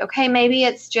conditions. Like, okay, maybe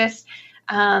it's just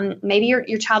maybe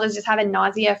your child is just having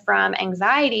nausea from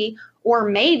anxiety, or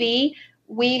maybe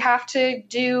we have to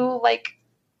do like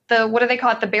what do they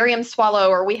call it? The barium swallow,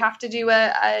 or we have to do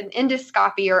an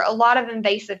endoscopy or a lot of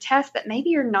invasive tests that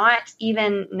maybe are not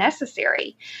even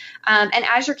necessary. And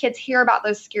as your kids hear about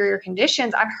those scarier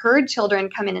conditions, I've heard children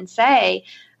come in and say,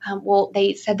 well,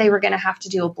 they said they were going to have to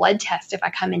do a blood test if I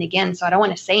come in again. So I don't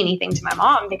want to say anything to my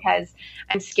mom because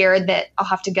I'm scared that I'll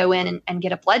have to go in and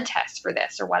get a blood test for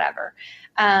this or whatever.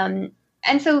 And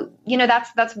so,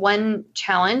 that's one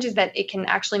challenge, is that it can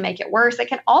actually make it worse. It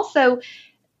can also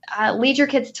lead your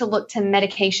kids to look to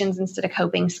medications instead of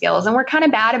coping skills. And we're kind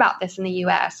of bad about this in the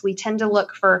U.S. We tend to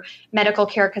look for medical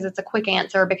care because it's a quick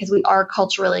answer, because we are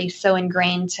culturally so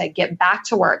ingrained to get back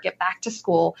to work, get back to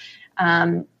school.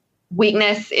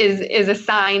 Weakness is a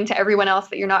sign to everyone else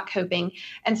that you're not coping.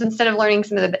 And so instead of learning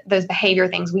some of those behavior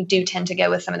things, we do tend to go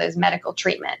with some of those medical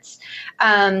treatments,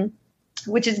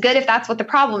 which is good if that's what the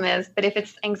problem is. But if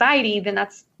it's anxiety, then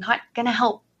that's not going to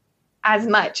help as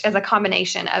much as a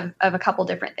combination of a couple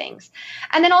different things.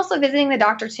 And then also visiting the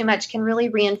doctor too much can really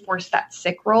reinforce that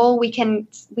sick role. We can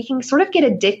sort of get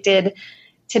addicted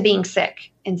to being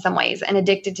sick in some ways and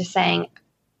addicted to saying,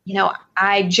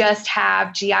 I just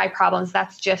have GI problems.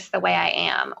 That's just the way I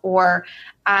am. Or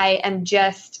I am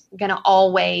just going to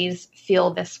always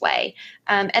feel this way.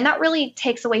 And that really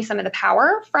takes away some of the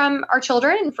power from our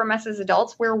children and from us as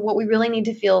adults, where what we really need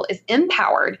to feel is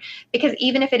empowered. Because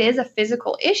even if it is a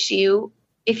physical issue,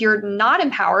 if you're not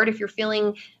empowered, if you're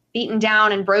feeling beaten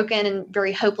down and broken and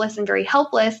very hopeless and very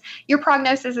helpless, your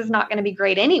prognosis is not going to be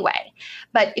great anyway.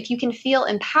 But if you can feel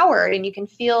empowered and you can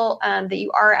feel that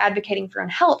you are advocating for your own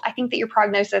health, I think that your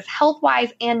prognosis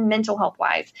health-wise and mental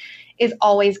health-wise is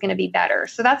always going to be better.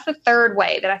 So that's the third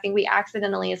way that I think we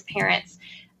accidentally as parents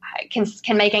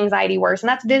can make anxiety worse. And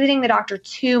that's visiting the doctor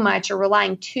too much or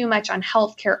relying too much on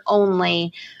healthcare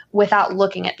only without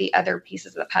looking at the other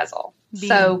pieces of the puzzle.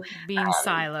 Being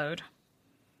siloed.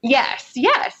 Yes,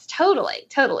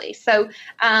 totally. So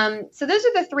those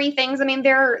are the three things. I mean,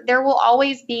 there will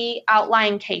always be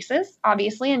outlying cases,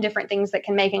 obviously, and different things that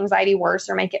can make anxiety worse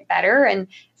or make it better. And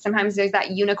sometimes there's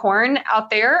that unicorn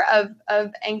out there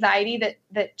of anxiety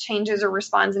that changes or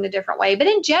responds in a different way. But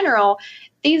in general,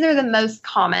 these are the most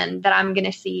common that I'm going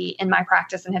to see in my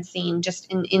practice and have seen just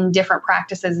in different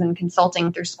practices and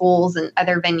consulting through schools and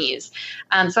other venues.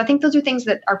 So I think those are things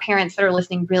that our parents that are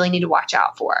listening really need to watch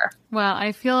out for. Well,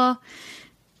 I feel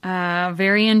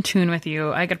very in tune with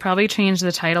you. I could probably change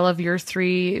the title of your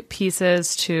 3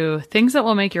 pieces to things that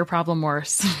will make your problem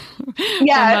worse from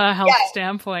a health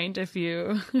standpoint. If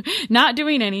you not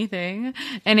doing anything,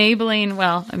 enabling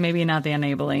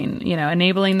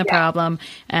the problem,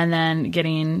 and then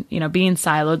getting, being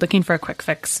siloed, looking for a quick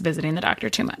fix, visiting the doctor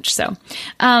too much. So,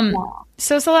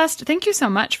 So Celeste, thank you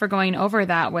so much for going over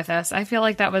that with us. I feel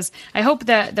like I hope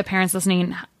that the parents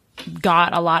listening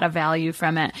got a lot of value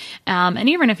from it. And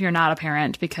even if you're not a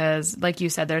parent, because like you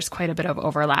said, there's quite a bit of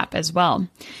overlap as well.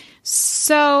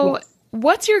 So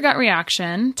what's your gut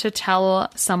reaction to tell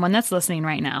someone that's listening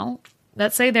right now,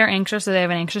 let's say they're anxious or they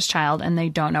have an anxious child and they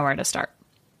don't know where to start?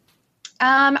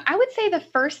 I would say the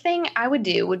first thing I would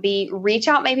do would be reach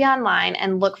out maybe online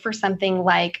and look for something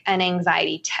like an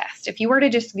anxiety test. If you were to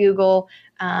just Google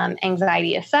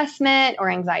anxiety assessment or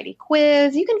anxiety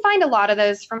quiz, you can find a lot of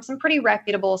those from some pretty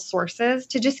reputable sources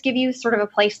to just give you sort of a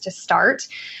place to start.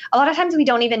 A lot of times we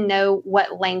don't even know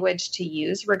what language to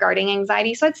use regarding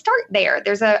anxiety. So I'd start there.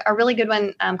 There's a really good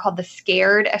one called the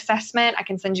SCARED assessment. I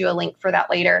can send you a link for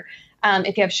that later.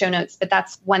 If you have show notes, but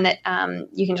that's one that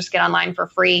you can just get online for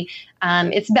free.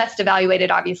 It's best evaluated,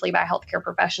 obviously, by a healthcare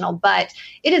professional, but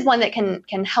it is one that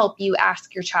can help you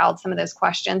ask your child some of those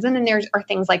questions. And then there are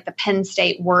things like the Penn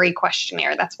State Worry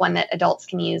Questionnaire. That's one that adults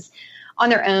can use on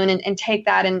their own and take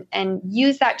that and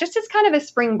use that just as kind of a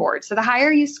springboard. So the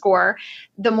higher you score,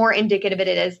 the more indicative it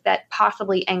is that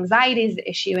possibly anxiety is the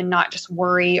issue and not just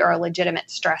worry or a legitimate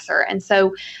stressor. And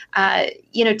so,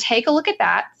 take a look at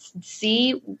that,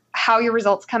 see how your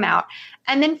results come out.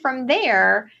 And then from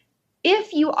there,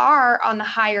 if you are on the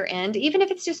higher end, even if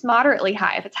it's just moderately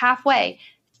high, if it's halfway,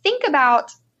 think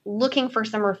about looking for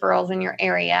some referrals in your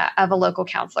area of a local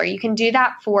counselor. You can do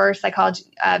that for psychology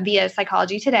via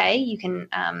Psychology Today. You can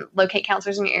locate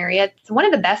counselors in your area. So one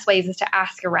of the best ways is to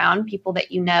ask around people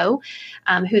that you know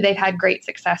who they've had great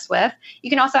success with. You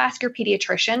can also ask your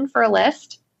pediatrician for a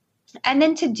list. And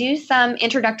then to do some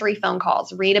introductory phone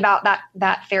calls, read about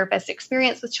that therapist's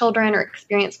experience with children or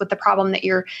experience with the problem that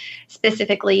you're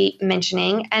specifically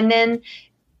mentioning. And then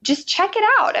just check it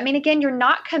out. I mean, again, you're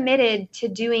not committed to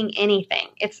doing anything.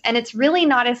 It's really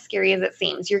not as scary as it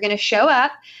seems. You're going to show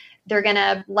up. They're going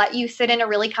to let you sit in a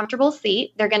really comfortable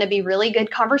seat. They're going to be really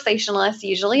good conversationalists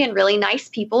usually and really nice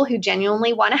people who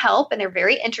genuinely want to help and they're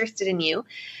very interested in you.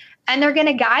 And they're going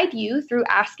to guide you through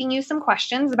asking you some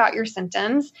questions about your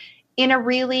symptoms in a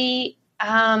really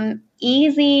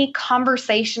easy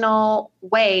conversational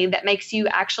way that makes you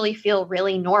actually feel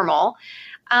really normal.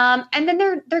 And then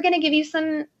they're going to give you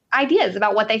some ideas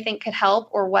about what they think could help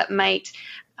or what might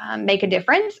make a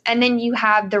difference. And then you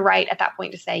have the right at that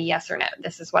point to say yes or no.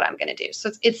 This is what I'm going to do. So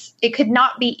it could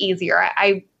not be easier.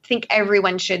 I think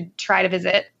everyone should try to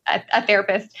visit a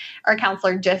therapist or a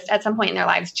counselor just at some point in their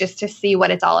lives just to see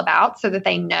what it's all about so that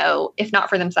they know, if not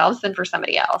for themselves, then for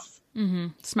somebody else. Mm-hmm.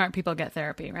 Smart people get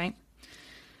therapy, right?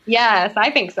 Yes, I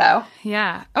think so.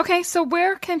 Yeah. Okay. So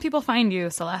where can people find you,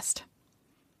 Celeste?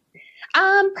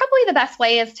 Probably the best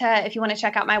way is if you want to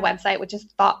check out my website, which is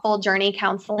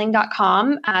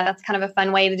thoughtfuljourneycounseling.com. That's kind of a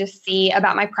fun way to just see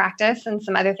about my practice and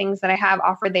some other things that I have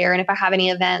offered there. And if I have any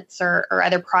events or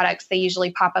other products, they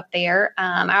usually pop up there.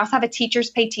 I also have a Teachers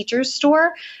Pay Teachers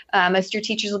store. Most of your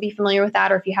teachers will be familiar with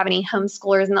that, or if you have any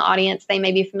homeschoolers in the audience, they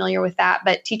may be familiar with that.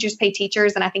 But Teachers Pay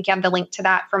Teachers, and I think you have the link to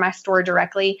that for my store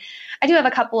directly. I do have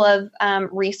a couple of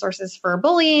resources for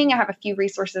bullying. I have a few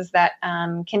resources that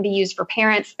can be used for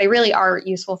parents. They really are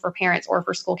useful for parents or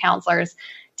for school counselors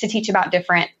to teach about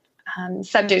different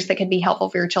subjects that could be helpful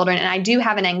for your children. And I do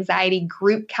have an anxiety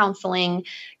group counseling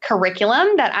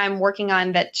curriculum that I'm working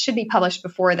on that should be published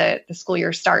before the school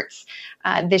year starts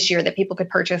this year that people could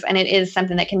purchase. And it is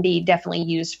something that can be definitely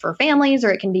used for families,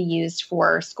 or it can be used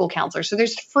for school counselors. So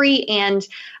there's free and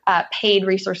paid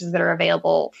resources that are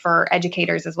available for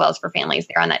educators as well as for families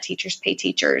there on that Teachers Pay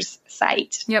Teachers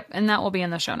site. Yep. And that will be in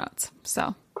the show notes.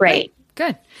 So great.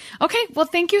 Good. Okay. Well,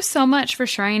 thank you so much for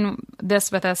sharing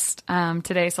this with us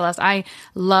today, Celeste. I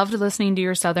loved listening to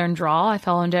your Southern drawl. I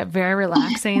found it very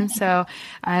relaxing. So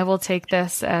I will take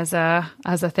this as a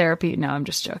therapy. No, I'm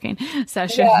just joking.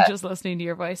 Session, just listening to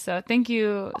your voice. So thank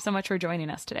you so much for joining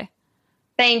us today.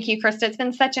 Thank you, Krista. It's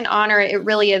been such an honor. It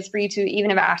really is for you to even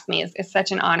have asked me. It's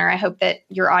such an honor. I hope that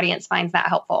your audience finds that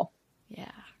helpful. Yeah.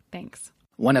 Thanks.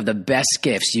 One of the best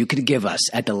gifts you could give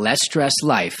us at the Less Stress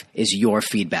Life is your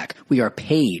feedback. We are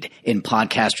paid in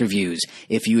podcast reviews.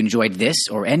 If you enjoyed this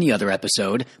or any other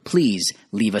episode, please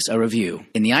leave us a review.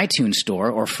 In the iTunes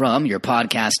store or from your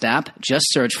podcast app, just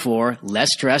search for Less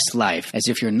Stress Life as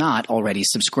if you're not already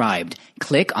subscribed.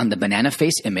 Click on the banana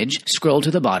face image, scroll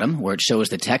to the bottom where it shows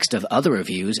the text of other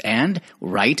reviews, and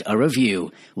write a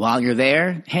review. While you're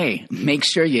there, hey, make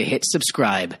sure you hit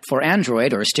subscribe. For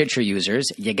Android or Stitcher users,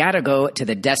 you gotta go to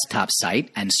the desktop site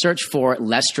and search for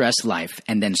Less Stress Life,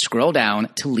 and then scroll down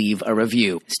to leave a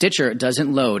review. Stitcher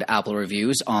doesn't load Apple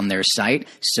reviews on their site,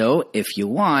 so if you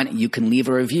want, you can leave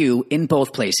a review in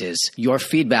both places. Your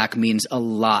feedback means a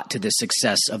lot to the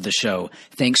success of the show.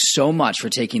 Thanks so much for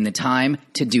taking the time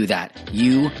to do that.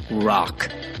 You rock.